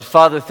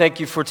Father, thank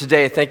you for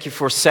today. Thank you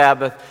for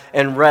Sabbath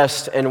and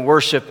rest and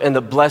worship and the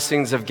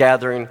blessings of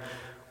gathering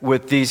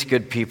with these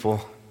good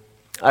people.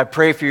 I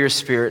pray for your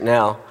Spirit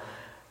now.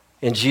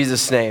 In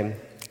Jesus' name,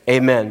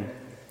 amen.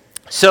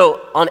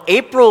 So on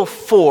April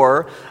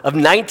 4 of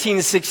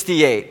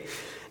 1968,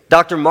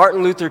 Dr.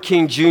 Martin Luther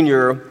King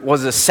Jr.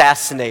 was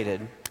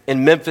assassinated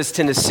in Memphis,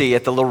 Tennessee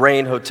at the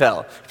Lorraine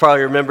Hotel. You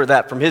probably remember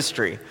that from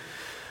history.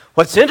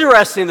 What's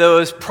interesting, though,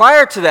 is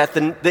prior to that,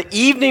 the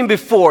evening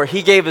before,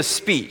 he gave a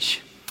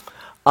speech.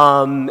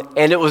 And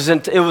it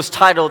was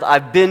titled,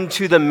 "I've Been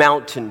to the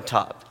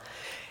Mountaintop."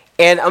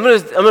 And I'm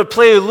gonna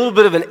play a little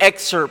bit of an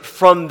excerpt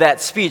from that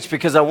speech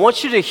because I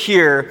want you to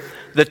hear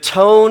the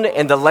tone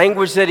and the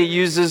language that he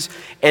uses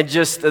and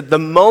just the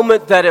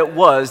moment that it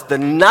was, the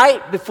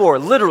night before,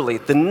 literally,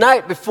 the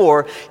night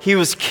before he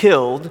was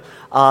killed,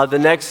 the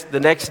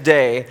next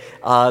day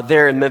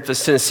there in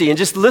Memphis, Tennessee. And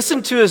just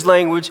listen to his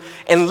language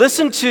and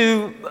listen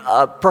to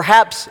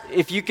perhaps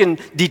if you can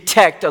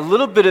detect a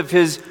little bit of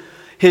his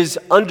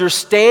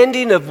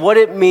understanding of what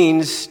it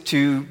means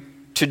to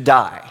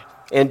die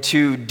and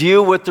to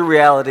deal with the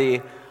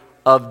reality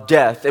of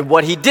death. And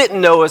what he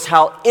didn't know is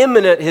how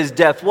imminent his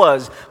death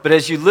was. But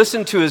as you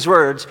listen to his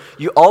words,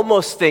 you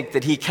almost think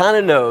that he kind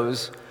of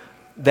knows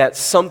that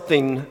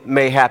something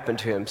may happen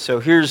to him. So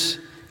here's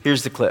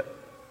the clip.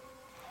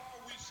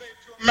 All we say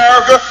to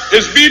America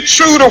is be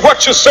true to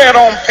what you said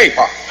on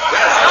paper.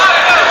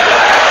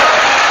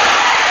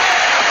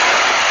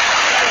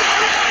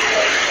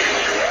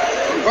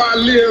 If I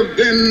lived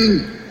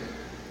in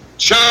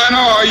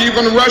China or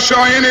even Russia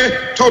or any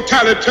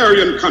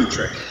totalitarian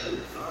country,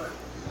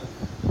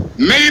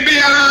 maybe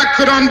I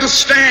could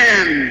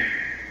understand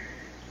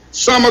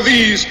some of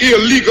these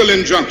illegal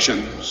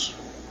injunctions.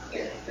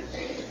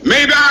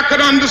 Maybe I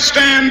could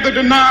understand the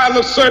denial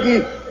of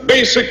certain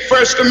basic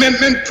First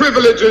Amendment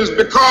privileges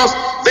because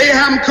they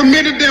haven't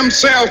committed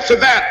themselves to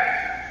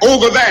that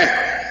over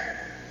there.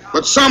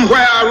 But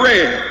somewhere I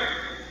read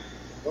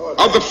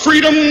of the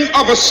freedom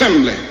of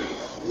assembly.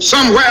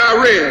 Somewhere I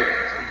read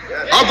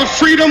of the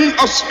freedom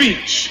of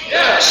speech.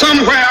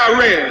 Somewhere I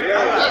read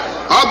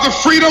of the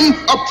freedom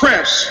of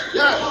press.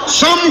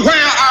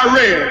 Somewhere I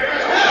read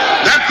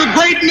that the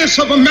greatness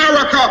of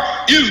America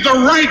is the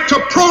right to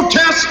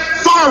protest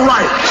far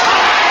right.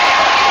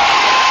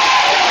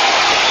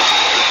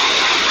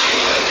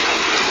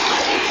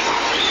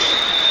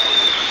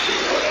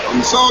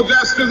 And so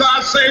just as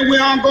I say we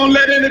aren't going to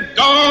let any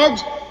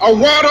dogs or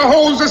water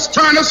hoses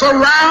turn us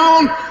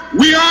around,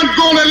 we aren't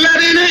going to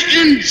let any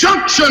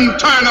injunction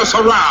turn us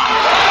around.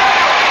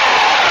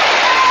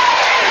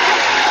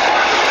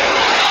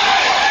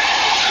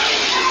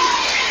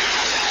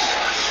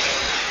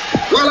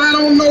 Well, I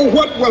don't know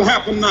what will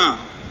happen now.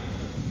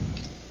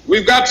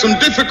 We've got some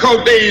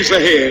difficult days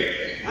ahead.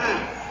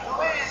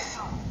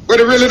 But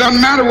it really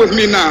doesn't matter with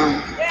me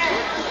now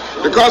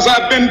because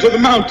I've been to the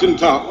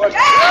mountaintop.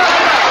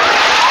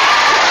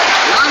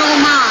 I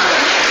don't mind.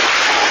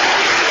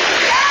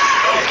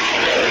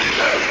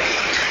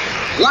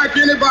 Like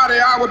anybody,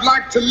 I would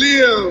like to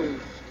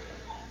live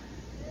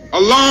a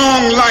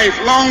long life.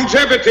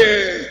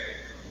 Longevity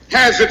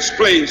has its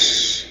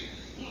place.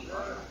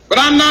 But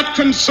I'm not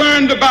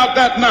concerned about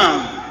that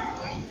now.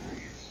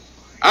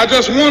 I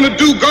just want to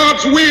do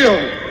God's will.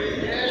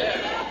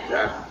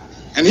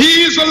 And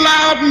He's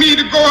allowed me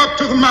to go up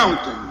to the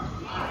mountain.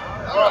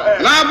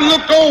 And I've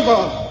looked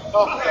over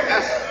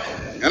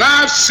and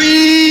I've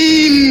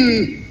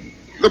seen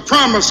the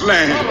promised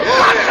land.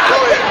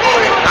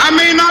 I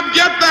may not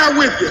get there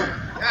with you,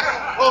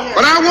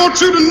 but I want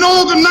you to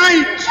know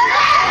tonight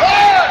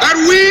that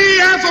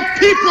we as a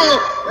people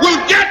will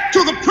get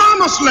to the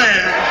promised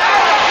land.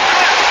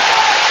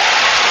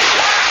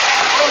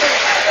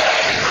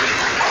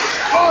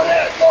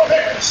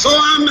 So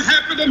I'm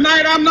happy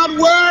tonight. I'm not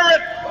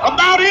worried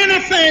about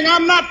anything.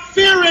 I'm not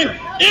fearing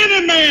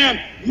any man.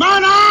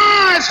 Mine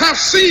eyes have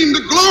seen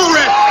the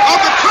glory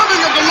of the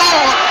coming of the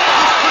Lord.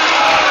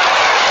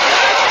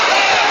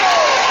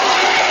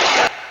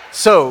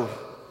 So,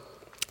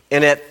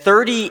 and at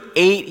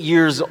 38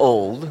 years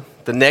old,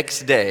 the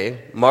next day,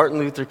 Martin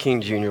Luther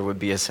King Jr. would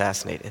be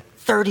assassinated.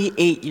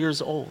 38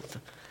 years old.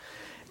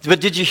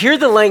 But did you hear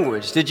the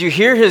language? Did you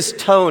hear his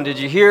tone? Did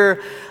you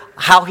hear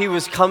how he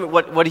was coming,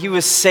 what he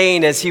was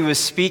saying as he was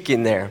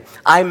speaking there?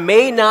 I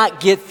may not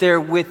get there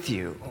with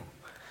you.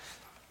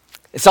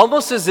 It's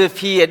almost as if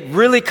he had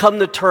really come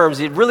to terms,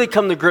 he had really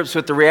come to grips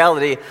with the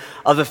reality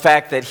of the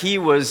fact that he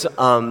was,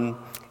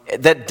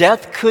 that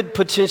death could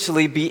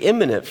potentially be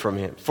imminent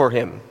for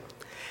him.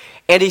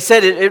 And he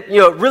said, it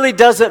really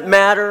doesn't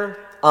matter.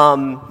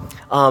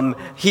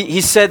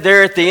 He said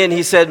there at the end,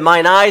 he said,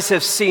 "Mine eyes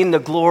have seen the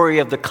glory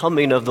of the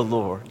coming of the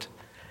Lord."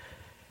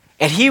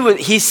 And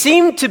he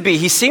seemed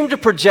to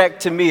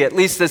project to me at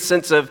least this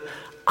sense of,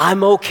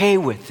 I'm okay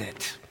with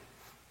it.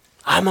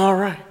 I'm all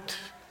right.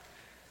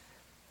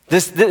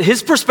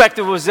 His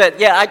perspective was that,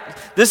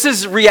 this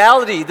is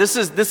reality. This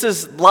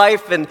is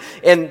life, and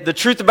the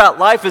truth about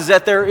life is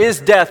that there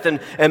is death. And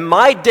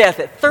my death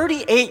at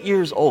 38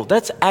 years old,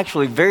 that's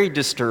actually very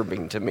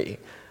disturbing to me.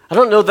 I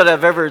don't know that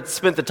I've ever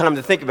spent the time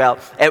to think about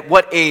at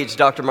what age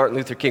Dr. Martin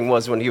Luther King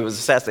was when he was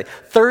assassinated.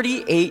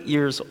 38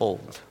 years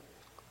old.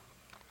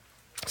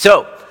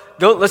 So,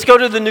 let's go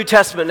to the New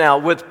Testament now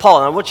with Paul.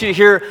 And I want you to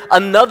hear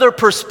another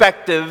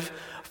perspective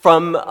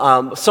from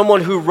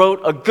someone who wrote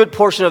a good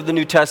portion of the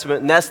New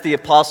Testament, and that's the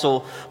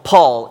Apostle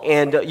Paul.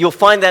 And you'll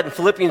find that in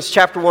Philippians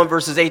chapter 1,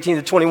 verses 18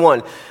 to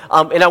 21.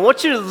 And I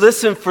want you to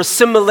listen for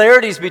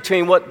similarities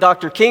between what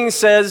Dr. King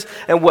says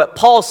and what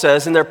Paul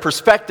says in their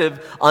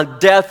perspective on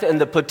death and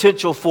the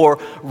potential for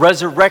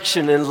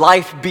resurrection and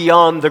life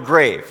beyond the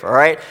grave, all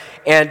right?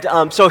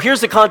 And so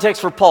here's the context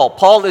for Paul.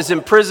 Paul is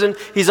in prison.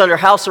 He's under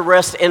house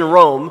arrest in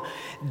Rome.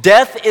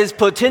 Death is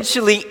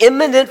potentially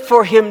imminent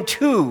for him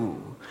too.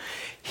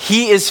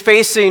 He is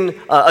facing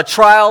a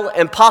trial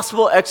and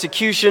possible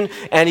execution,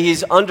 and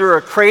he's under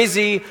a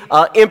crazy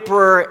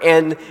emperor,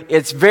 and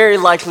it's very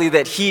likely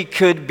that he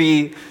could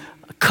be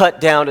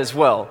cut down as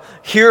well.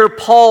 Hear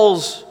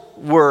Paul's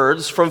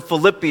words from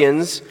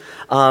Philippians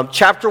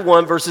chapter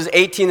 1, verses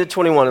 18 to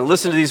 21, and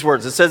listen to these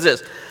words. It says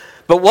this,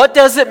 "But what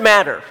does it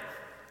matter?"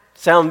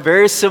 Sound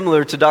very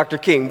similar to Dr.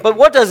 King. But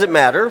what does it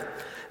matter?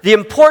 The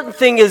important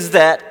thing is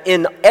that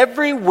in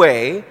every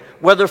way,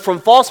 whether from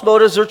false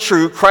motives or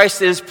true,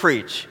 Christ is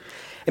preached.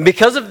 And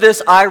because of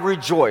this, I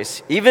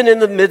rejoice, even in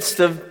the midst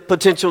of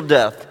potential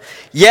death.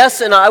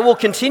 Yes, and I will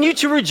continue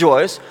to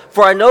rejoice,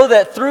 for I know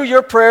that through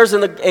your prayers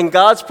and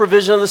God's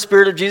provision of the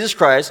Spirit of Jesus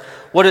Christ,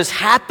 what has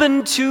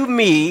happened to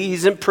me,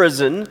 he's in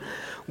prison,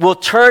 will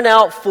turn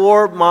out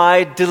for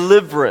my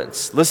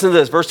deliverance. Listen to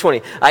this, verse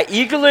 20. I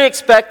eagerly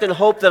expect and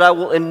hope that I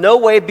will in no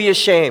way be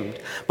ashamed,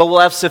 but will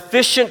have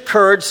sufficient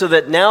courage so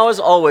that now as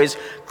always,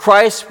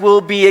 Christ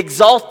will be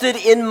exalted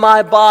in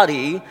my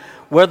body,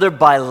 whether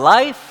by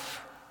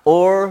life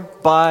or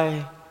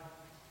by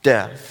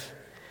death.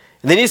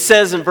 And then he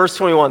says in verse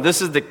 21, this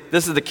is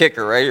the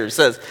kicker right here. It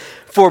says,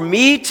 For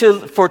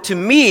to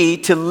me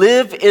to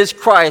live is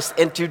Christ,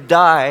 and to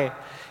die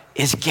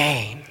is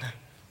gain.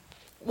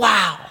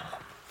 Wow.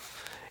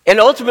 And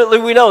ultimately,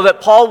 we know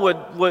that Paul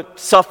would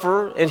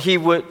suffer and he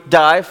would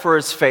die for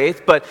his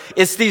faith. But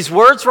it's these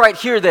words right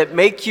here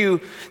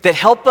that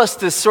help us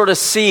to sort of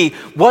see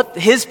what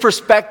his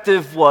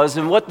perspective was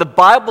and what the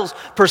Bible's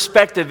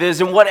perspective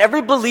is and what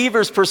every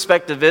believer's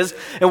perspective is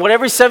and what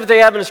every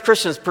Seventh-day Adventist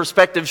Christian's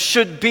perspective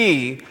should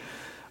be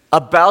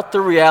about the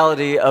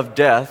reality of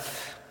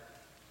death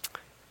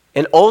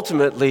and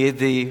ultimately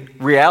the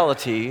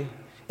reality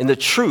and the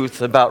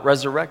truth about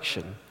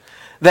resurrection.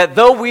 That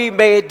though we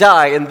may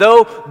die, and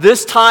though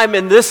this time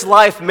in this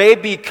life may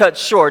be cut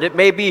short, it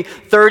may be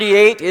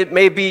 38, it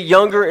may be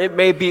younger, it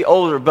may be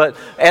older, but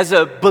as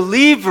a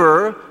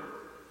believer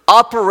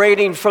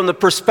operating from the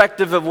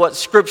perspective of what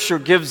Scripture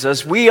gives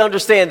us, we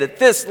understand that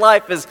this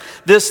life is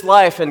this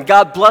life, and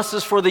God bless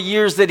us for the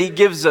years that He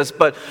gives us,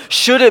 but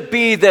should it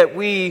be that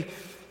we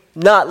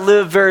not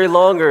live very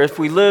long, or if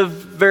we live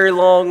very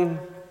long,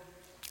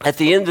 at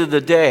the end of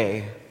the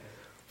day,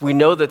 we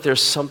know that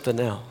there's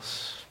something else.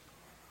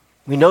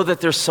 We know that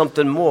there's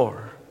something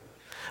more.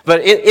 But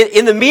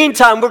in the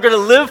meantime, we're going to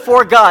live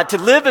for God. To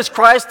live is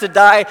Christ, to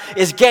die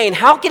is gain.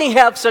 How can he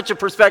have such a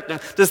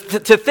perspective to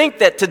think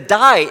that to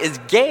die is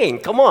gain?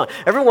 Come on.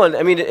 Everyone,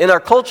 I mean, in our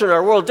culture, in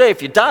our world today,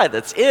 if you die,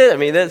 that's it. I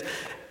mean,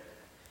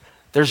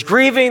 there's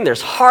grieving,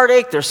 there's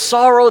heartache, there's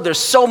sorrow, there's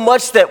so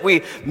much that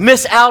we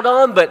miss out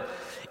on. But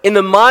in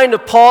the mind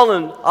of Paul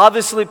and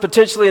obviously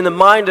potentially in the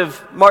mind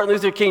of Martin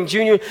Luther King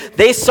Jr.,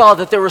 they saw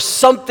that there was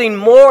something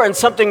more and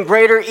something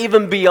greater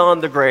even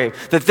beyond the grave.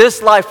 That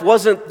this life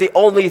wasn't the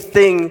only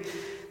thing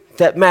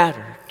that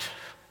mattered.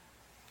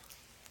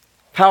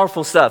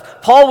 Powerful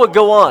stuff. Paul would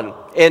go on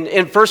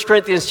in 1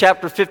 Corinthians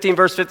chapter 15,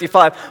 verse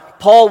 55.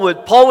 Paul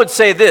would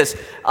say this,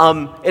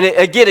 and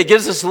it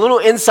gives us a little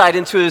insight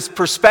into his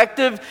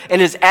perspective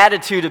and his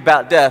attitude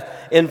about death.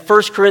 In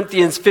 1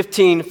 Corinthians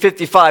 15,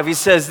 55, he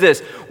says this,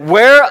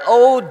 Where,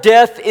 O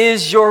death,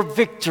 is your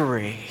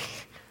victory?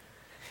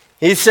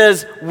 He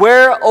says,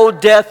 Where, O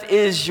death,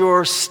 is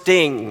your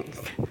sting?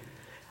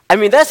 I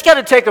mean, that's got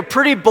to take a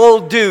pretty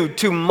bold dude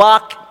to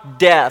mock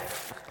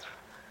death.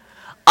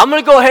 I'm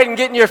going to go ahead and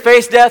get in your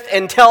face, death,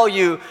 and tell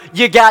you,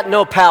 you got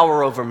no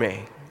power over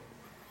me.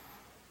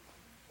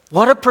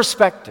 What a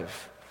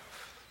perspective.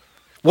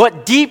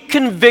 What deep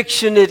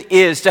conviction it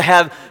is to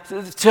have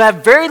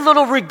very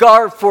little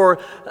regard for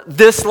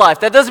this life.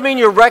 That doesn't mean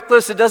you're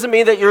reckless. It doesn't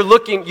mean that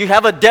you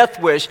have a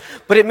death wish.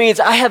 But it means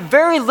I have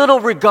very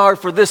little regard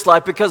for this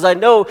life because I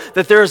know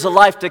that there is a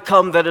life to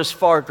come that is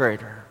far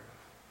greater.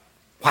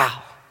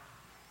 Wow.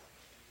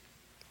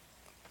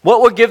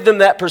 What would give them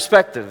that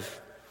perspective?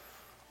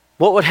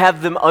 What would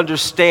have them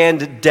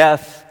understand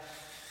death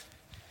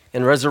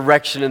and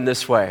resurrection in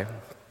this way?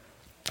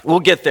 We'll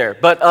get there.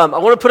 But I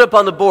want to put up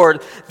on the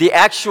board the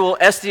actual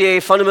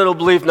SDA fundamental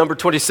belief number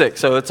 26.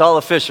 So it's all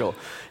official.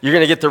 You're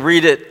going to get to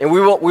read it. And we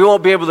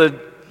won't be able to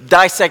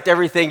dissect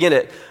everything in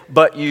it.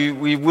 But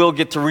we will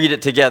get to read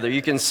it together.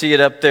 You can see it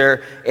up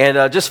there.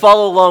 And just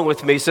follow along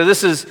with me. So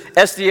this is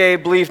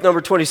SDA belief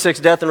number 26,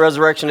 death and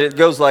resurrection. It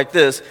goes like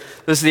this.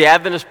 This is the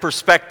Adventist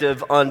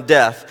perspective on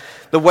death.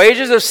 The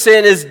wages of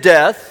sin is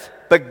death,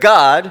 but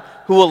God,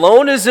 who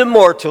alone is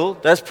immortal,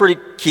 that's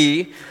pretty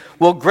key,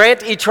 will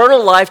grant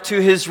eternal life to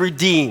his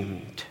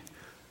redeemed.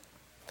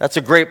 That's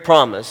a great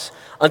promise.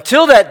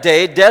 Until that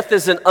day, death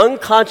is an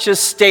unconscious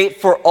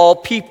state for all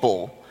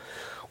people.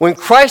 When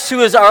Christ,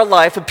 who is our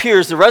life,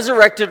 appears, the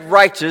resurrected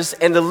righteous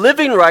and the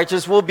living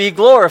righteous will be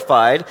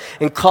glorified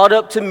and caught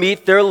up to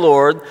meet their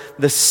Lord.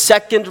 The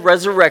second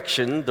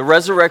resurrection, the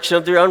resurrection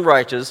of the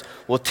unrighteous,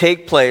 will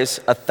take place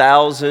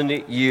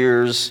 1,000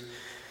 years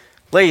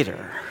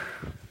later.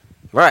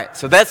 Right,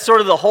 so that's sort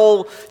of the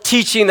whole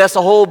teaching, that's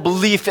the whole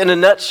belief in a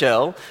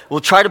nutshell. We'll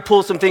try to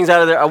pull some things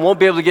out of there. I won't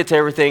be able to get to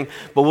everything,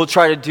 but we'll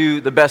try to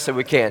do the best that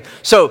we can.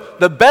 So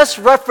the best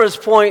reference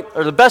point,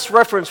 or the best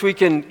reference we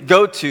can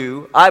go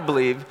to, I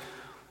believe,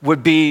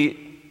 would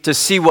be to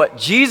see what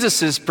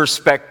Jesus'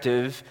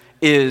 perspective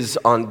is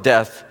on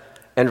death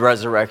and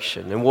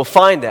resurrection. And we'll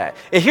find that.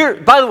 And here,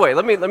 by the way,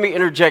 let me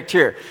interject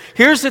here.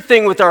 Here's the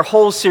thing with our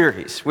whole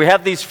series. We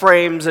have these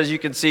frames, as you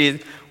can see,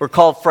 we're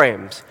called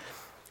frames.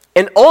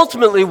 And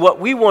ultimately,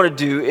 what we want to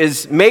do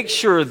is make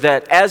sure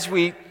that as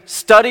we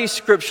study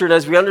Scripture and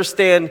as we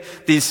understand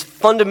these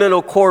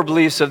fundamental core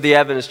beliefs of the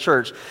Adventist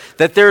Church,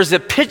 that there's a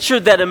picture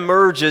that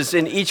emerges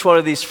in each one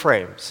of these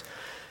frames.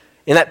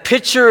 And that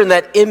picture and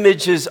that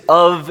image is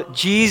of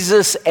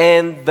Jesus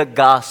and the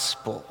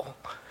gospel.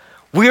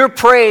 We're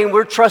praying,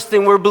 we're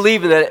trusting, we're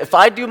believing that if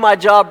I do my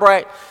job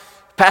right,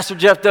 Pastor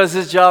Jeff does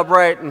his job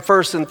right, and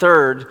first and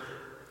third,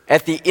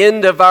 at the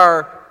end of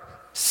our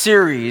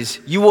series,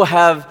 you will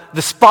have,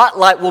 the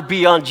spotlight will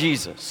be on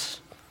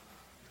Jesus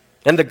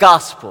and the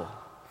gospel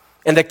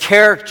and the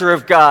character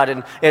of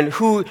God and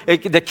who,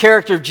 the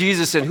character of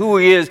Jesus and who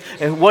he is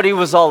and what he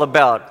was all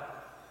about.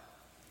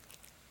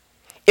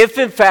 If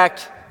in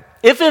fact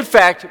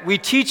we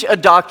teach a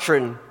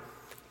doctrine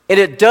and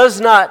it does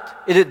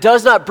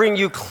not bring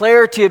you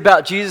clarity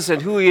about Jesus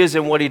and who he is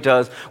and what he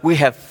does, we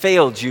have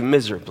failed you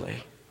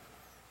miserably.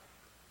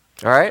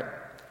 All right?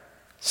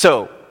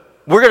 So,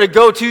 we're going to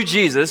go to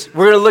Jesus.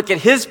 We're going to look at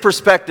his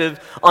perspective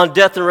on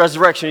death and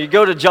resurrection. You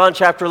go to John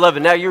chapter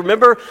 11. Now, you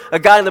remember a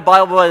guy in the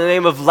Bible by the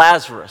name of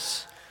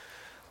Lazarus.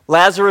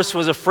 Lazarus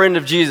was a friend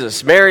of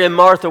Jesus. Mary and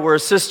Martha were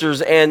his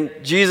sisters, and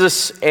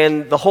Jesus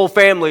and the whole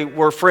family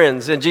were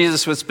friends. And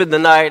Jesus would spend the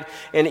night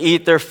and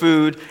eat their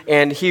food,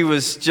 and he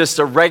was just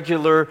a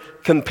regular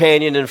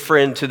companion and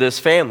friend to this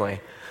family.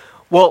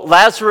 Well,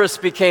 Lazarus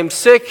became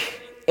sick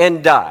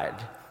and died.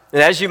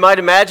 And as you might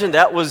imagine,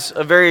 that was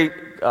a very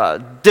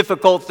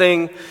difficult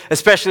thing,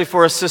 especially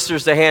for his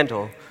sisters to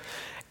handle.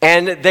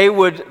 And they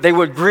would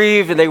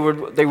grieve and they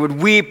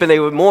would weep and they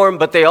would mourn,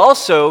 but they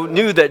also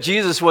knew that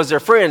Jesus was their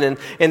friend,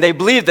 and they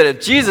believed that if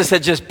Jesus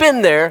had just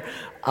been there,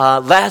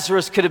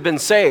 Lazarus could have been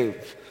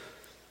saved.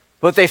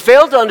 What they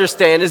failed to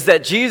understand is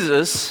that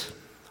Jesus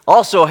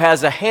also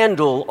has a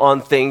handle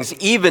on things,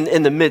 even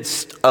in the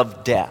midst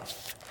of death.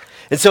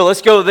 And so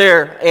let's go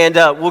there, and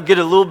we'll get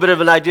a little bit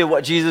of an idea of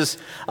what Jesus'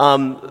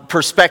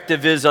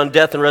 perspective is on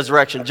death and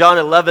resurrection. John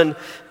 11,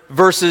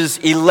 verses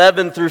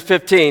 11 through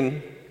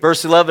 15.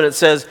 Verse 11, it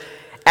says,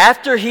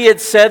 after he had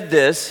said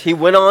this, he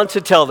went on to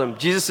tell them.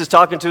 Jesus is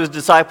talking to his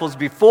disciples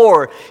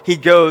before he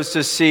goes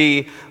to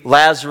see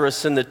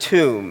Lazarus in the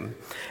tomb.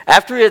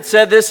 After he had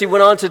said this, he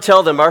went on to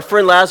tell them, our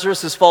friend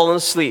Lazarus has fallen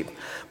asleep,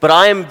 but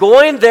I am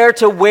going there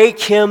to wake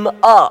him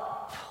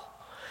up.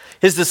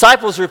 His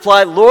disciples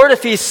replied, Lord,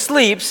 if he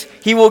sleeps,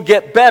 he will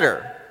get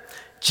better.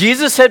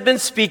 Jesus had been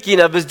speaking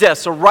of his death.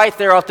 So right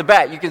there off the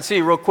bat, you can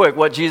see real quick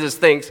what Jesus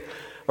thinks,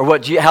 or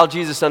how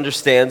Jesus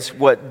understands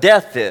what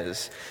death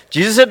is.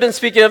 Jesus had been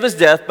speaking of his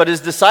death, but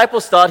his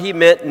disciples thought he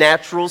meant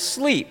natural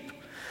sleep.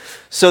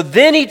 So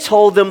then he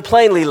told them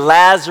plainly,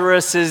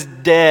 Lazarus is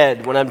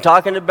dead. When I'm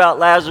talking about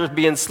Lazarus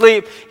being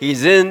asleep,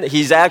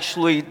 he's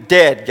actually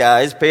dead,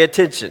 guys. Pay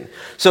attention.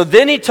 So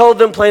then he told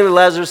them plainly,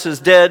 Lazarus is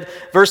dead.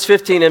 Verse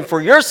 15, and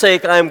for your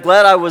sake, I am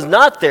glad I was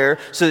not there,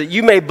 so that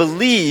you may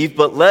believe,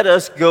 but let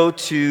us go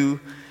to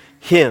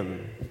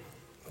him.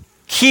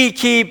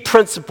 Key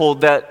principle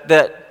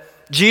that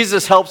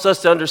Jesus helps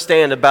us to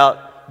understand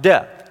about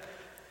death.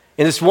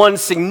 And it's one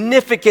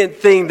significant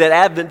thing that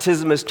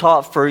Adventism has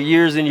taught for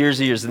years and years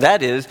and years, and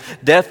that is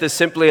death is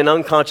simply an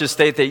unconscious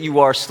state that you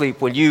are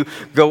asleep. When you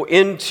go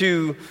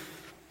into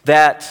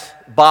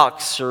that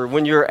box, or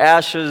when you are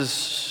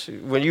ashes,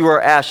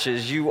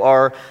 you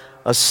are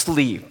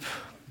asleep.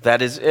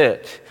 That is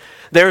it.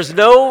 There's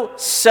no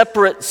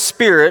separate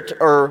spirit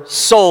or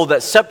soul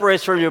that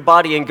separates from your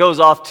body and goes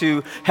off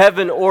to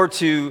heaven or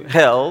to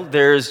hell.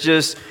 There's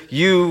just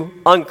you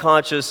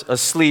unconscious,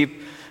 asleep.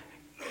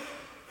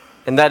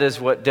 And that is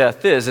what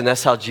death is, and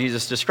that's how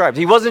Jesus described it.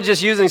 He wasn't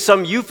just using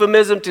some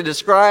euphemism to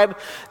describe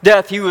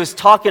death. He was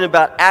talking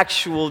about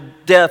actual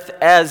death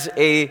as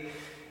a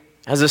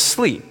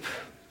sleep.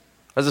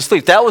 As a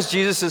sleep. That was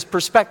Jesus'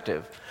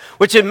 perspective,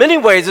 which in many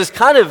ways is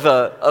kind of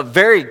a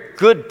very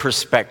good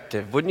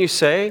perspective, wouldn't you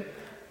say?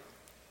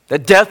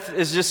 That death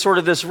is just sort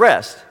of this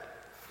rest.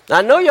 Now,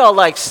 I know y'all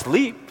like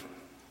sleep.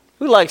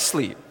 Who likes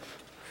sleep?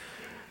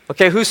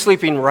 Okay, who's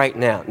sleeping right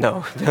now?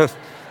 No.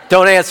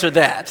 Don't answer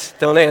that.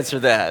 Don't answer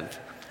that.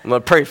 I'm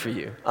going to pray for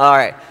you. All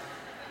right.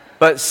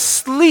 But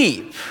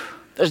sleep,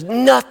 there's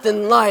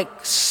nothing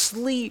like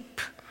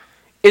sleep.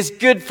 It's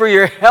good for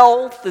your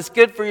health. It's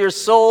good for your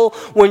soul.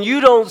 When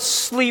you don't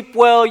sleep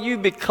well, you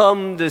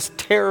become this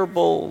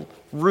terrible,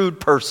 rude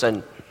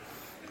person,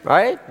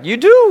 right? You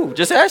do.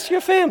 Just ask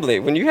your family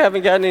when you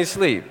haven't gotten any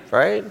sleep,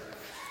 right?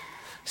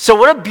 So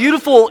what a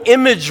beautiful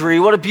imagery,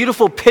 what a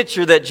beautiful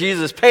picture that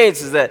Jesus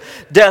paints is that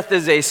death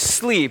is a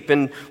sleep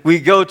and we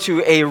go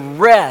to a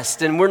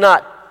rest and we're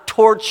not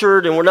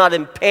tortured and we're not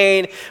in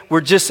pain.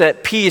 We're just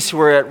at peace.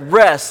 We're at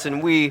rest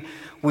and we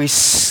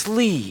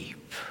sleep.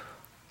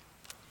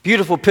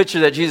 Beautiful picture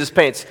that Jesus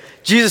paints.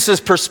 Jesus'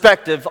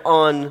 perspective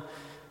on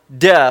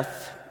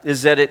death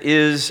is that it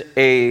is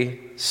a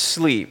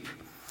sleep.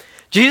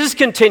 Jesus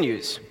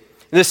continues.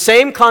 In the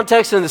same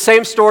context, in the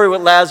same story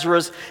with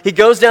Lazarus, he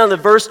goes down to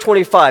verse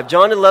 25,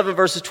 John 11,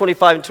 verses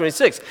 25 and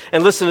 26.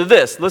 And listen to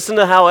this. Listen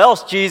to how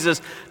else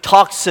Jesus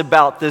talks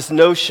about this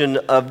notion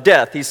of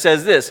death. He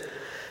says this,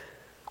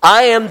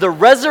 I am the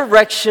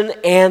resurrection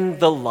and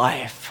the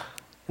life.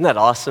 Isn't that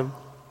awesome?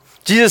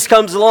 Jesus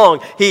comes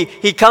along.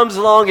 He comes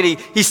along and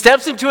he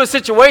steps into a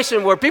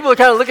situation where people are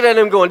kind of looking at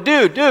him going,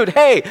 dude,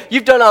 hey,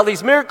 you've done all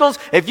these miracles.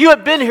 If you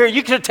had been here,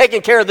 you could have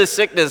taken care of this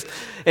sickness.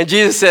 And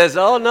Jesus says,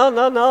 oh,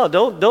 no,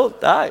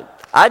 don't.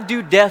 I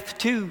do death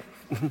too.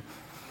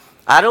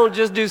 I don't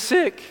just do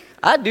sick.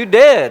 I do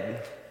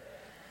dead.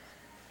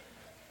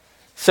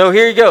 So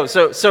here you go.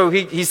 So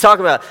he's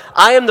talking about,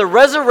 I am the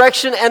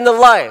resurrection and the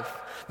life.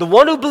 The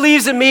one who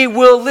believes in me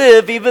will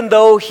live even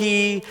though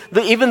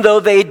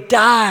they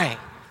die.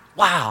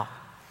 Wow.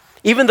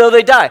 Even though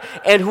they die.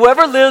 And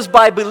whoever lives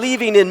by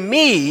believing in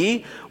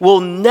me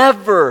will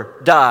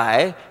never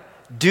die.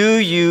 Do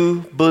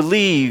you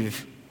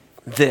believe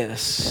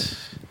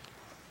this?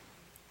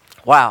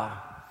 Wow.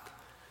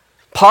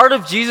 Part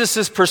of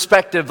Jesus'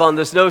 perspective on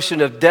this notion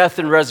of death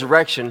and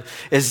resurrection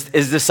is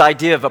this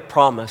idea of a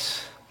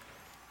promise.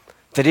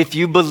 That if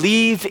you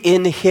believe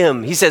in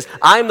him, he says,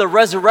 I'm the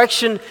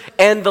resurrection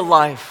and the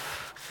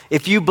life.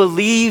 If you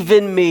believe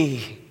in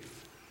me,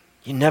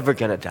 you're never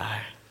going to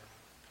die.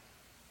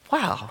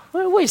 Wow,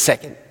 wait a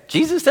second.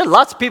 Jesus, there are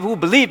lots of people who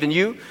believe in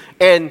you,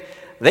 and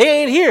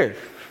they ain't here,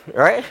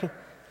 right?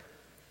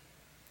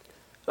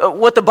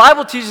 What the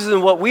Bible teaches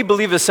and what we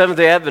believe as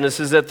Seventh-day Adventists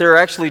is that there are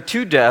actually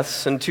two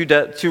deaths and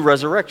two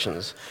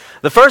resurrections.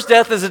 The first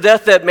death is a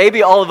death that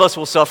maybe all of us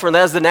will suffer, and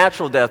that is the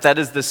natural death. That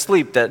is the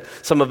sleep that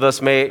some of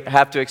us may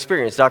have to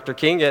experience. Dr.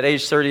 King, at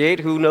age 38,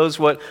 who knows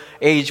what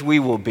age we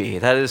will be?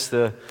 That is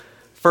the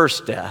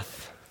first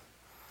death.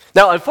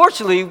 Now,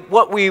 unfortunately,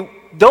 what we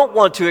don't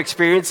want to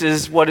experience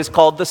is what is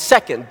called the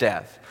second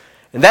death.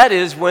 And that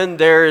is when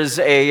there is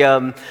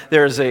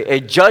a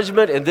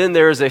judgment and then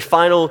there is a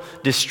final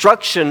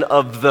destruction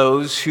of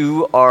those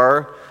who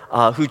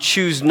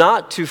choose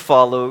not to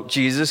follow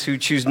Jesus, who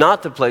choose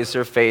not to place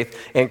their faith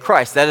in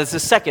Christ. That is the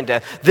second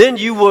death. Then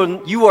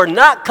you are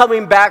not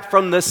coming back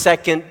from the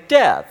second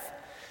death.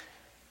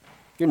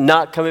 You're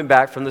not coming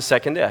back from the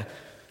second death.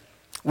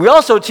 We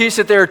also teach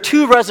that there are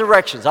two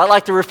resurrections. I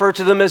like to refer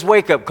to them as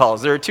wake-up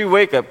calls. There are two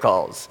wake-up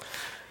calls.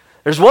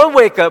 There's one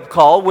wake-up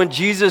call when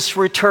Jesus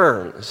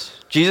returns.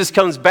 Jesus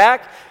comes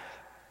back,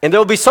 and there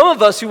will be some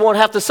of us who won't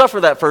have to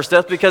suffer that first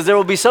death because there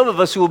will be some of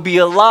us who will be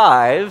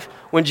alive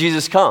when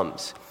Jesus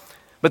comes.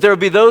 But there will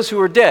be those who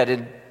are dead.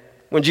 And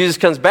when Jesus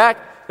comes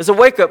back, there's a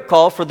wake-up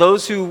call for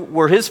those who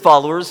were his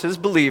followers, his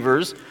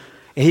believers,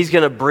 and he's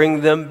going to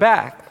bring them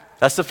back.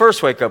 That's the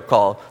first wake-up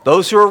call.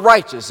 Those who are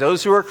righteous,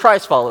 those who are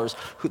Christ followers,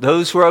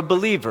 those who are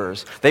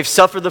believers. They've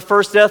suffered the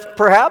first death,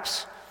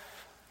 perhaps,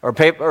 or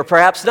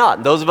perhaps not.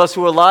 And those of us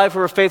who are alive, who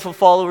are faithful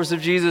followers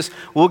of Jesus,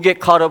 will get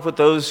caught up with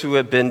those who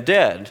have been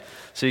dead.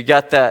 So you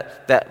got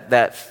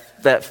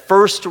that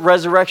first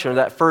resurrection, or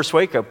that first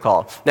wake-up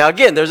call. Now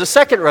again, there's a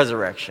second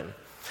resurrection.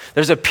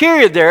 There's a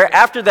period there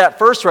after that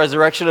first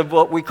resurrection of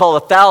what we call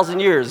 1,000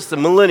 years, the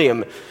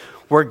millennium,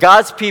 where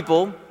God's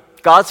people,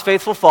 God's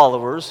faithful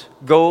followers,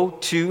 go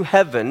to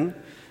heaven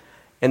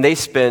and they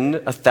spend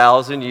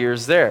 1,000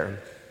 years there.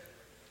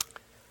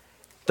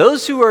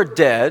 Those who are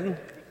dead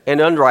and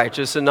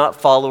unrighteous and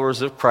not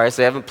followers of Christ,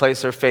 they haven't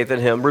placed their faith in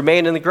him,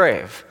 remain in the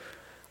grave.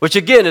 Which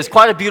again is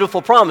quite a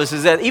beautiful promise,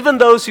 is that even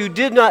those who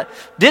did not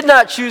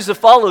choose to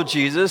follow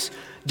Jesus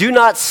do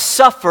not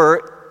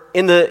suffer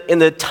in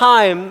the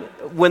time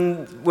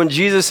when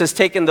Jesus has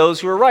taken those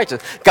who are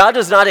righteous. God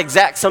does not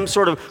exact some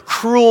sort of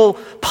cruel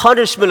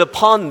punishment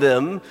upon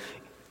them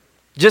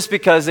just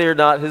because they are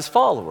not his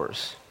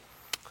followers.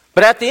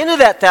 But at the end of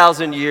that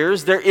 1,000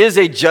 years, there is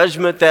a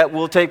judgment that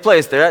will take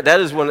place. That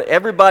is when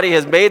everybody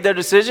has made their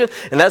decision,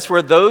 and that's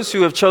where those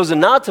who have chosen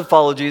not to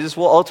follow Jesus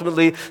will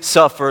ultimately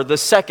suffer the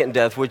second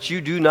death, which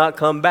you do not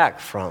come back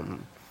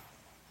from.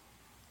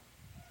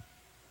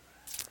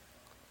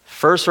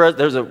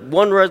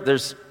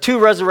 There's two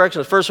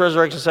resurrections, the first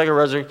resurrection, the second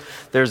resurrection.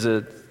 There's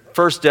a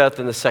first death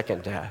and the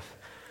second death.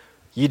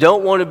 You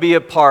don't want to be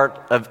a part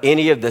of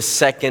any of the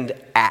second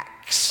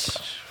acts.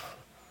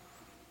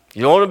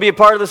 You don't want to be a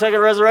part of the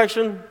second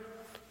resurrection?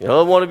 You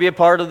don't want to be a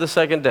part of the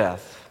second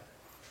death.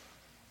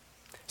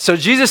 So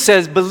Jesus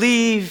says,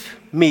 believe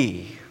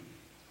me.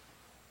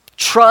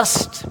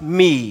 Trust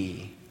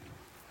me.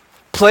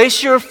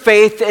 Place your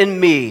faith in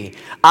me.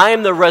 I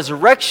am the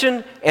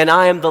resurrection and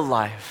I am the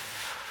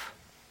life.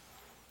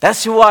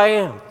 That's who I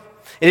am.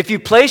 And if you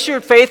place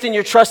your faith and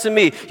your trust in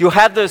me, you'll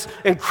have this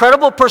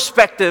incredible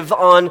perspective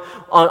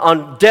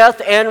on death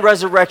and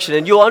resurrection.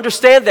 And you'll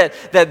understand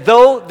that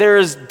though there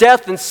is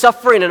death and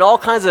suffering and all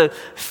kinds of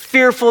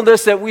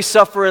fearfulness that we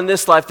suffer in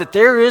this life, that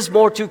there is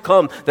more to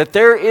come, that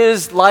there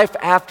is life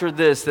after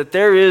this, that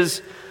there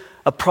is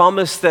a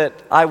promise that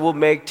I will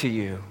make to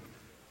you,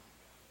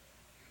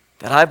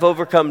 that I've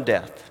overcome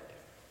death.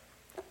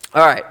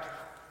 All right,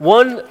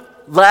 one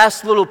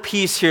last little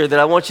piece here that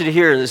I want you to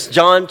hear is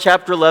John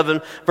chapter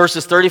 11,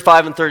 verses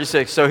 35 and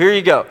 36. So here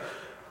you go.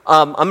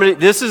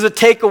 This is a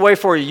takeaway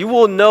for you. You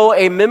will know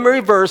a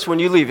memory verse when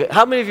you leave it.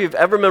 How many of you have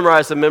ever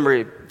memorized a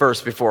memory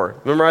verse before?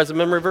 Memorized a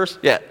memory verse?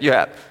 Yeah, you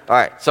have. All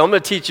right, so I'm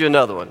going to teach you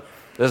another one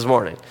this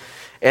morning.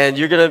 And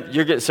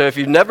so if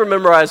you've never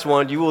memorized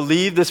one, you will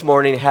leave this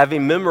morning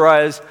having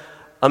memorized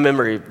a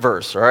memory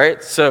verse, all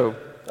right? So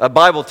a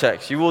Bible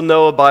text. You will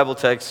know a Bible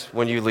text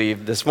when you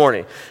leave this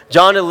morning.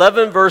 John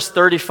 11, verse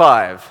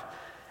 35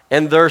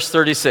 and verse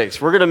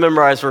 36. We're going to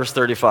memorize verse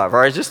 35,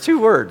 all right? Just 2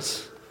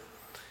 words.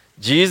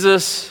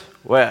 Jesus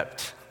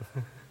wept.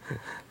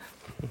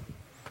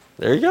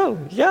 There you go.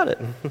 You got it.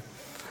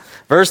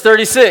 Verse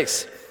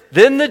 36.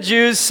 Then the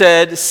Jews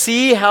said,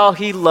 see how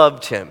he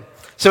loved him.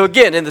 So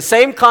again, in the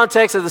same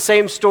context of the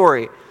same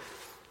story,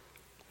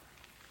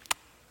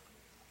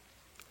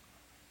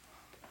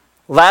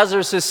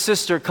 Lazarus'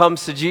 sister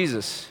comes to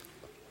Jesus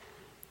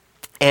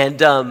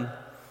and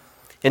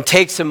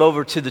takes him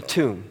over to the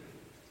tomb.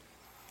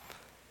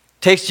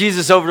 Takes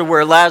Jesus over to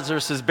where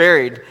Lazarus is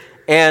buried,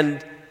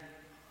 and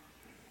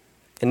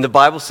the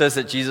Bible says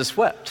that Jesus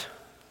wept.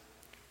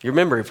 Your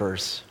memory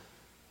verse.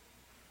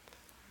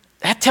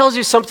 That tells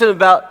you something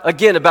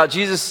about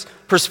Jesus'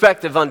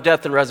 perspective on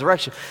death and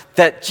resurrection.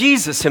 That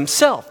Jesus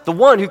himself, the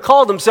one who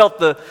called himself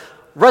the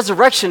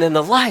resurrection and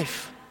the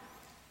life,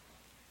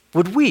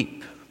 would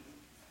weep.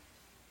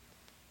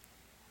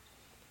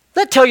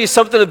 Does that tell you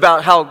something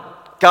about how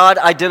God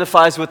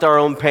identifies with our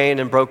own pain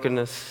and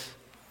brokenness?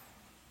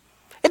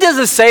 It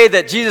doesn't say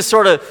that Jesus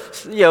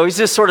he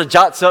just sort of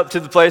jots up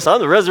to the place,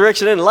 I'm the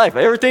resurrection and the life.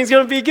 Everything's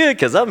going to be good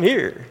because I'm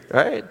here,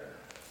 right?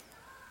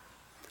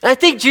 And I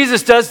think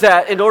Jesus does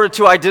that in order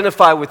to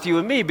identify with you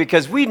and me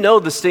because we know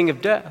the sting of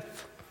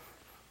death.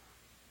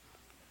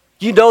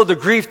 You know the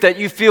grief that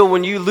you feel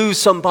when you lose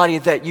somebody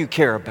that you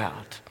care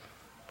about.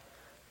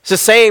 It's the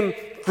same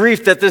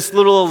grief that this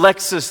little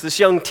Alexis, this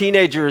young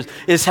teenager,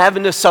 is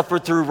having to suffer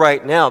through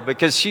right now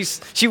because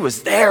she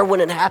was there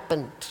when it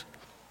happened.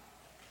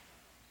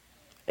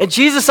 And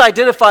Jesus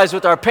identifies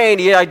with our pain.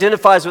 He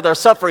identifies with our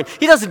suffering.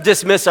 He doesn't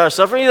dismiss our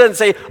suffering. He doesn't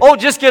say, oh,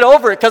 just get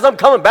over it because I'm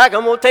coming back.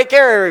 I'm going to take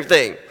care of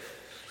everything.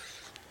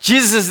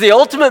 Jesus is the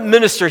ultimate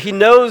minister. He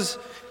knows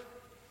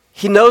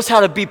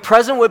how to be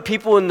present with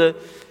people in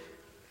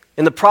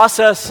the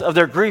process of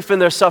their grief and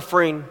their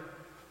suffering.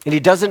 And he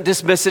doesn't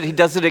dismiss it. He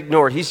doesn't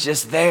ignore it. He's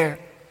just there.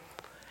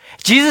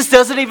 Jesus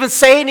doesn't even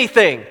say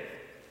anything.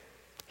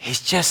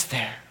 He's just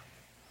there.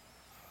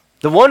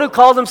 The one who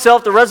called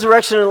himself the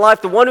resurrection and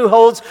life, the one who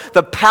holds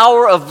the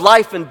power of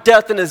life and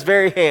death in his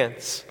very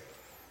hands,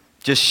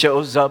 just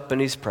shows up and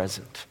he's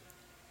present.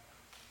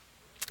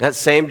 That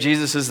same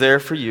Jesus is there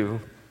for you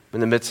in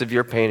the midst of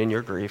your pain and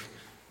your grief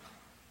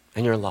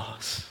and your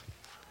loss.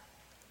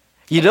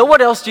 You know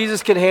what else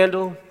Jesus can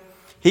handle?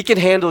 He can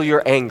handle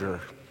your anger.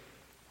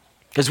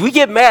 Because we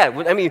get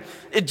mad. I mean,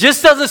 it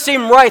just doesn't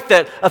seem right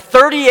that a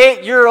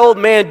 38-year-old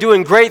man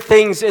doing great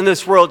things in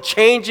this world,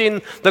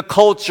 changing the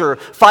culture,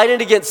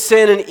 fighting against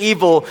sin and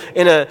evil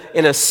in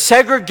a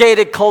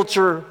segregated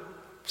culture,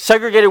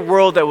 segregated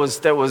world that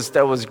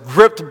was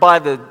gripped by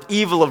the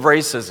evil of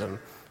racism,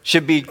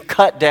 should be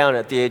cut down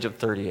at the age of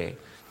 38.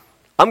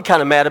 I'm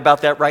kind of mad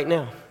about that right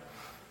now.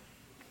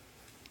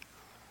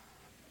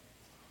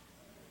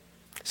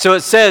 So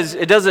it says,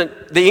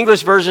 the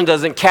English version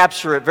doesn't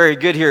capture it very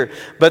good here,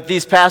 but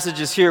these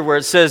passages here where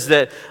it says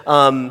that,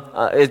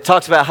 it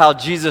talks about how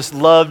Jesus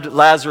loved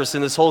Lazarus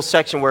in this whole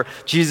section where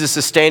Jesus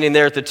is standing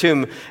there at the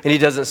tomb and he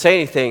doesn't say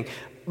anything.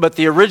 But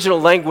the original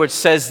language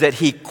says that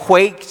he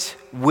quaked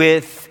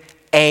with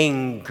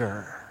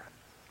anger.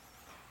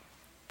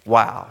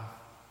 Wow.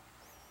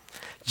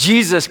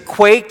 Jesus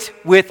quaked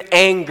with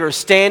anger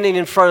standing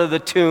in front of the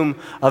tomb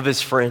of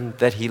his friend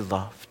that he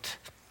loved.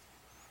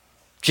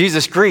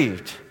 Jesus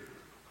grieved.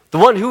 The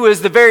one who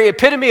is the very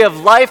epitome of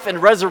life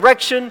and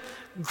resurrection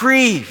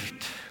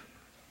grieved.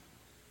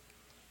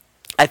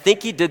 I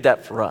think he did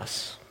that for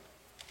us.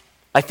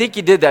 I think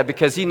he did that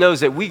because he knows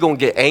that we'll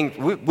get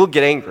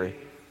angry.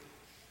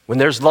 When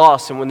there's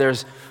loss and when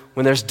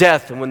there's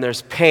death and when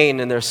there's pain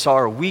and there's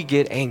sorrow, we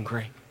get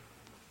angry.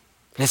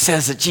 And it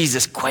says that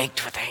Jesus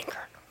quaked with anger.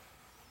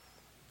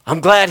 I'm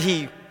glad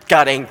he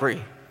got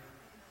angry.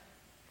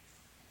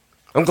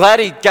 I'm glad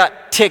he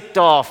got ticked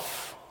off.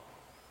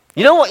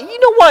 You know what? You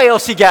know why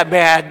else he got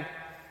mad?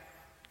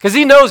 Because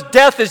he knows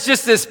death is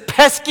just this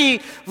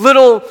pesky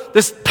little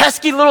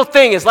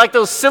thing. It's like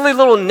those silly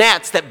little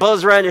gnats that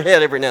buzz around your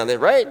head every now and then,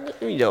 right?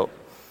 You know,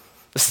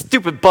 the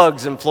stupid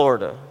bugs in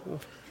Florida.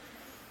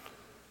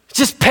 It's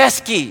just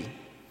pesky.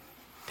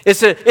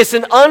 It's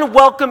an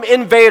unwelcome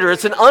invader.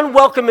 It's an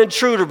unwelcome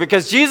intruder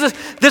because Jesus,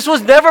 this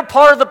was never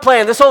part of the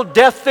plan. This whole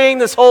death thing,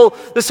 this whole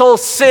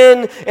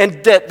sin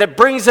and that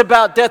brings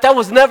about death, that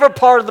was never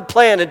part of the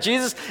plan. And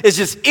Jesus is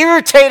just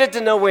irritated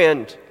to no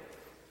end,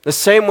 the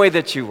same way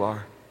that you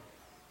are.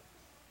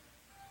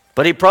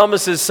 But he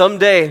promises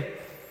someday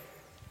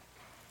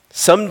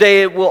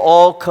it will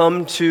all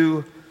come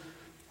to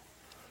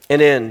an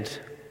end.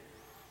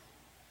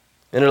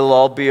 And it'll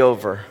all be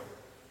over.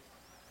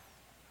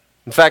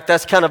 In fact,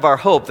 that's kind of our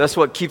hope. That's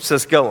what keeps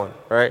us going,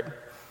 right?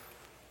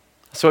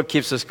 That's what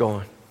keeps us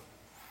going.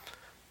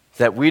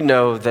 That we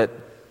know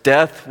that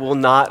death will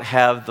not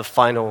have the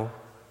final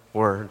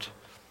word.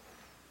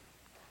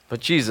 But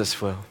Jesus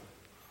will.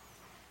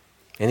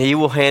 And he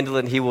will handle it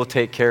and he will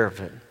take care of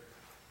it.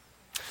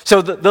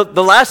 So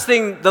the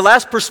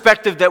last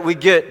perspective that we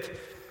get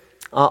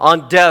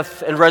on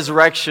death and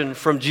resurrection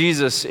from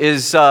Jesus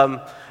is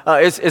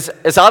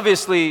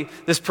obviously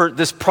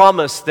this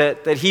promise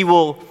that he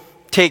will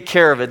take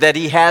care of it, that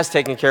he has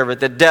taken care of it,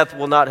 that death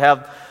will not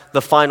have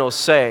the final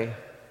say.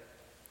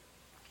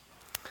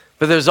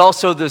 But there's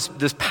also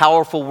this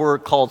powerful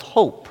word called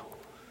hope.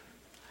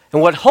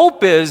 And what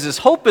hope is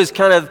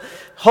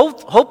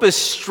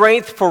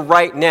strength for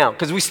right now,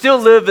 because we still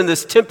live in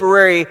this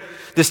temporary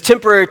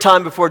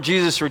time before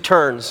Jesus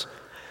returns.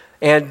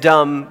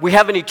 And we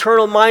have an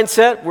eternal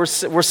mindset.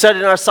 We're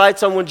setting our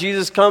sights on when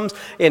Jesus comes,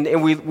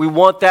 and we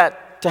want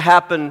that to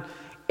happen.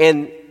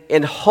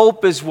 And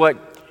hope is what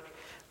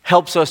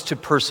helps us to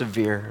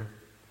persevere.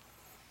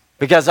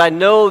 Because I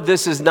know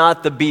this is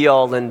not the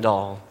be-all,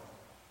 end-all.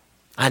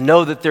 I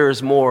know that there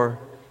is more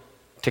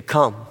to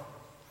come.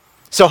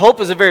 So hope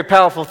is a very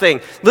powerful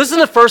thing. Listen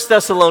to 1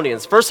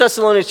 Thessalonians. 1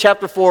 Thessalonians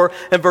chapter 4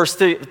 and verse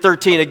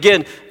 13.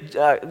 Again,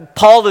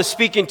 Paul is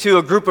speaking to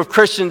a group of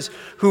Christians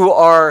who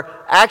are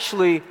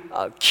actually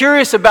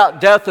curious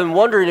about death and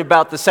wondering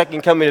about the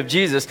second coming of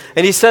Jesus.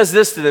 And he says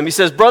this to them. He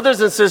says,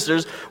 "Brothers and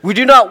sisters, we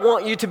do not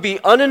want you to be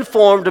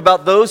uninformed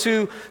about those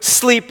who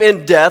sleep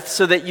in death,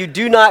 so that you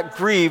do not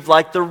grieve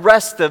like the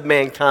rest of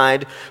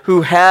mankind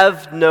who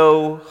have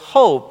no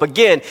hope."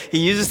 Again, he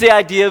uses the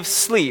idea of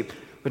sleep.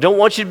 We don't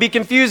want you to be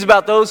confused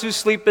about those who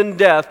sleep in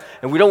death,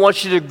 and we don't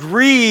want you to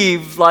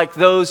grieve like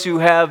those who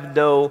have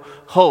no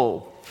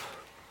hope.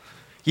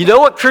 You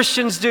know what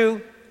Christians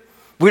do?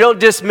 We don't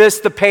dismiss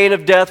the pain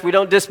of death. We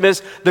don't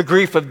dismiss the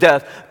grief of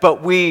death,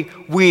 but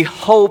we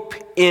hope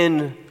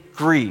in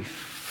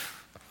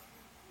grief.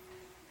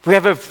 We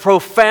have a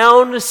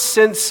profound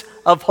sense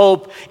of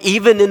hope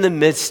even in the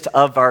midst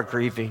of our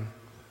grieving.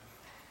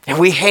 And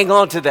we hang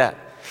on to that.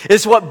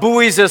 It's what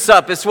buoys us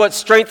up. It's what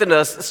strengthens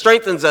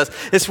us.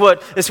 It's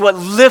what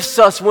lifts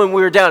us when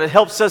we're down. It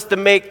helps us to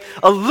make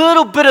a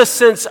little bit of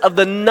sense of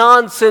the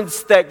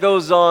nonsense that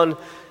goes on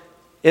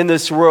in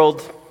this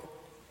world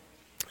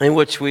in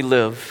which we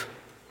live.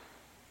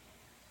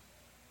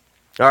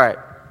 All right.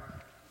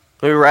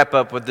 Let me wrap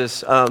up with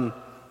this.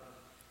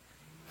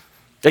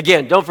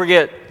 Again, don't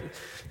forget,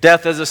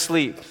 death is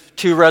asleep.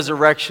 2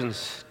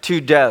 resurrections,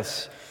 2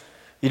 deaths.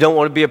 You don't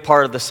want to be a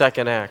part of the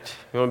second act.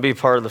 You want to be a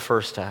part of the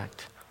first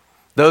act.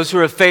 Those who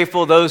are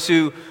faithful, those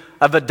who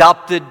have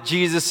adopted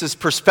Jesus'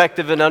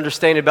 perspective and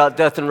understanding about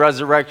death and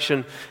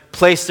resurrection,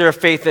 place their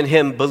faith in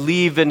him,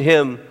 believe in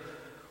him,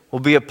 will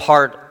be a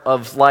part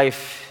of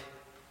life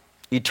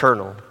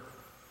eternal.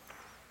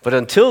 But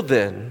until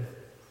then,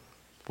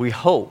 we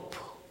hope.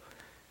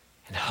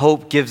 And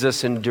hope gives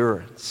us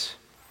endurance.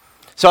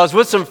 So I was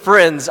with some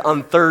friends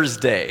on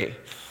Thursday.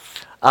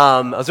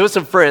 And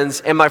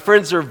my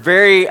friends are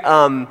very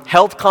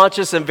health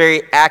conscious and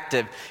very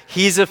active.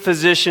 He's a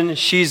physician,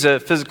 she's a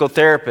physical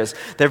therapist.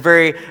 They're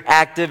very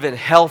active and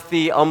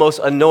healthy,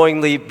 almost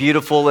annoyingly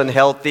beautiful and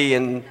healthy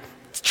and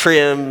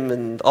trim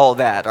and all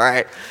that, all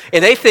right?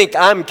 And they think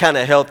I'm kind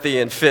of healthy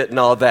and fit and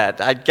all that.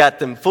 I got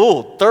them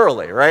fooled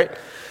thoroughly, right?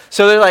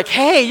 So they're like,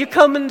 "Hey, you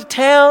coming to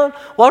town?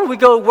 Why don't we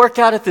go work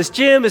out at this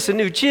gym? It's a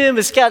new gym.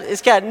 It's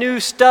got new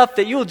stuff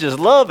that you'll just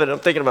love." And I'm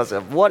thinking to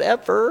myself,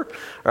 whatever,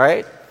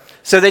 right?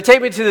 So they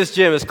take me to this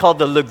gym. It's called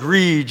the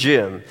Legree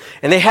Gym.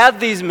 And they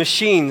have these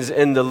machines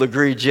in the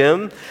Legree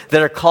Gym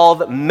that are called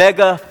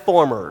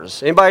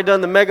Megaformers. Anybody done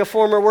the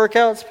Megaformer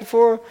workouts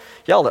before?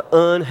 Y'all are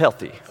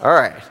unhealthy. All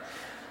right.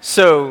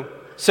 So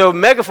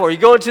Megaformer, you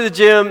go into the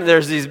gym,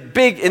 there's these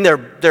big, and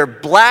they're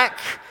black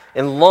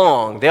and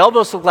long. They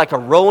almost look like a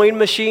rowing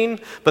machine,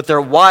 but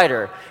they're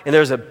wider. And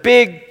there's a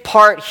big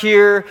part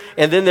here,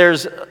 and then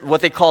there's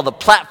what they call the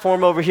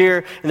platform over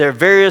here, and there are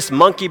various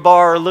monkey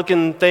bar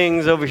looking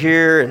things over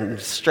here, and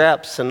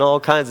straps and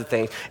all kinds of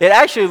things. It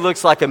actually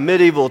looks like a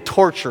medieval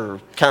torture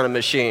kind of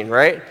machine,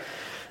 right?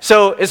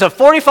 So it's a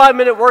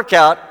 45-minute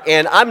workout,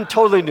 and I'm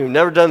totally new,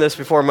 never done this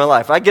before in my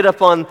life. I get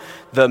up on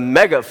the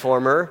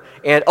Megaformer,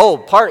 and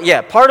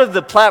part of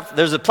the platform,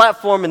 there's a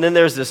platform, and then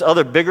there's this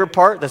other bigger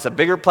part that's a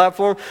bigger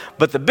platform,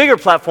 but the bigger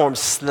platform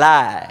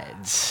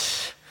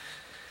slides.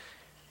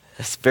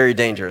 That's very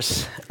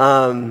dangerous.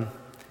 And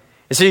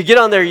so you get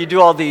on there, you do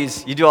all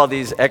these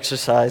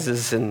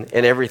exercises and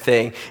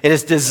everything, and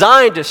it's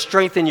designed to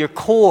strengthen your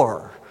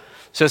core.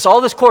 So it's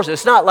all this core.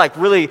 It's not like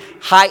really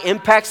high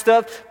impact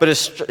stuff, but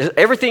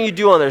everything you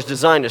do on there is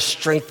designed to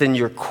strengthen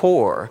your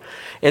core.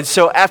 And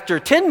so after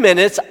 10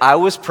 minutes, I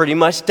was pretty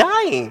much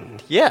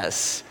dying.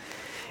 Yes.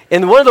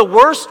 And one of the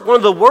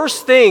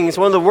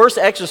worst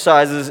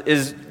exercises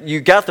is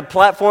you got the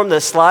platform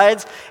that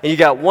slides, and you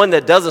got one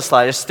that doesn't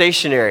slide. It's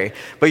stationary.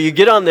 But you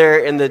get on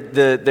there, and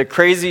the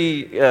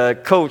crazy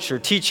coach or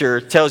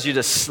teacher tells you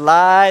to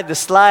slide the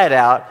slide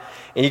out,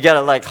 and you got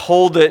to like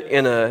hold it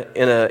in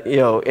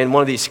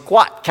one of these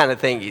squat kind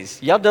of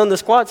thingies. Y'all done the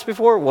squats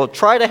before? Well,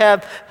 try to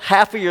have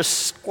half of your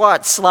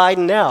squat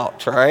sliding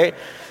out, right?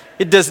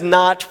 It does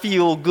not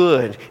feel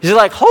good. He's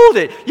like, hold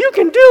it. You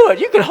can do it.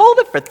 You can hold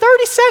it for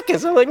 30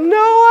 seconds. I'm like, no,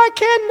 I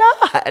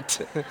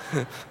cannot.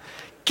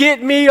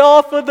 Get me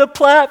off of the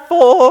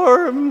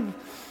platform.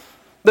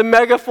 The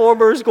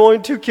Megaformer is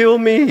going to kill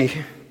me.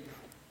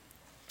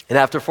 And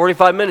after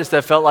 45 minutes,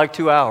 that felt like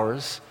 2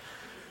 hours.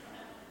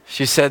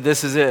 She said,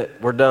 this is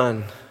it. We're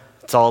done.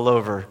 It's all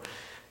over.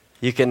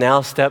 You can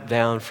now step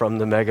down from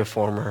the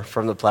Megaformer,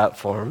 from the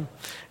platform.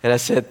 And I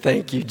said,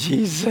 thank you,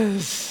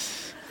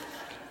 Jesus.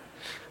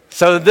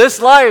 So this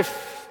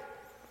life,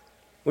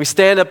 we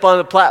stand up on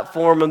the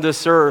platform of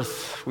this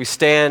earth. We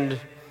stand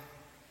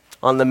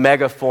on the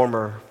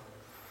Megaformer.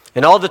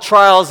 And all the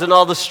trials and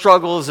all the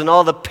struggles and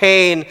all the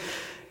pain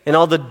and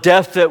all the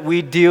death that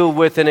we deal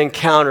with and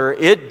encounter,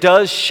 it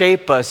does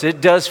shape us. It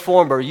does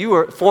form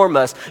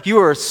us. You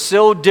are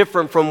so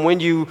different from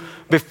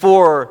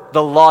before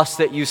the loss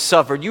that you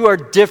suffered. You are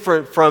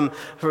different from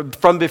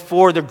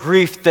before the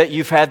grief that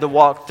you've had to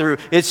walk through.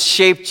 It's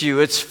shaped you.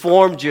 It's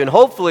formed you. And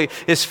hopefully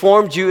it's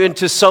formed you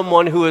into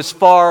someone who is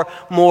far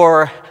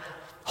more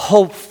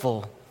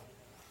hopeful.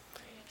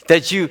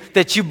 That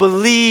you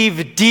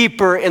believe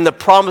deeper in the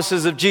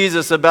promises of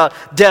Jesus about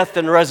death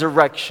and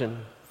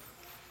resurrection.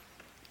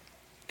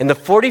 And the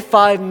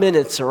 45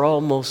 minutes are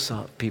almost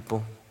up,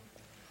 people.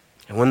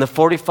 And when the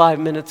 45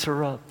 minutes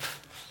are up,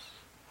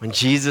 when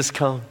Jesus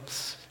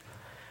comes,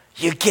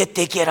 you get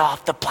to get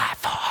off the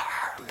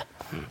platform.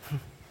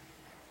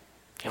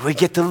 And we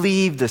get to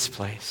leave this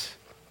place.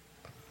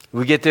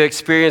 We get to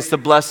experience the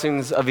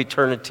blessings of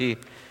eternity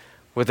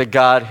with a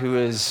God who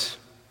is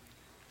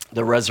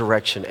the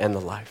resurrection and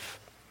the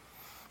life.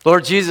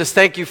 Lord Jesus,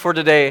 thank you for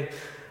today.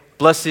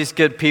 Bless these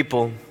good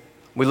people.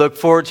 We look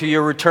forward to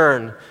your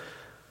return,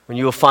 when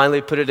you will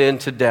finally put it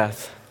into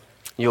death.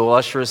 You will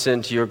usher us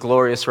into your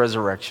glorious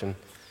resurrection.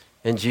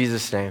 In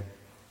Jesus' name,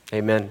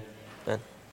 amen.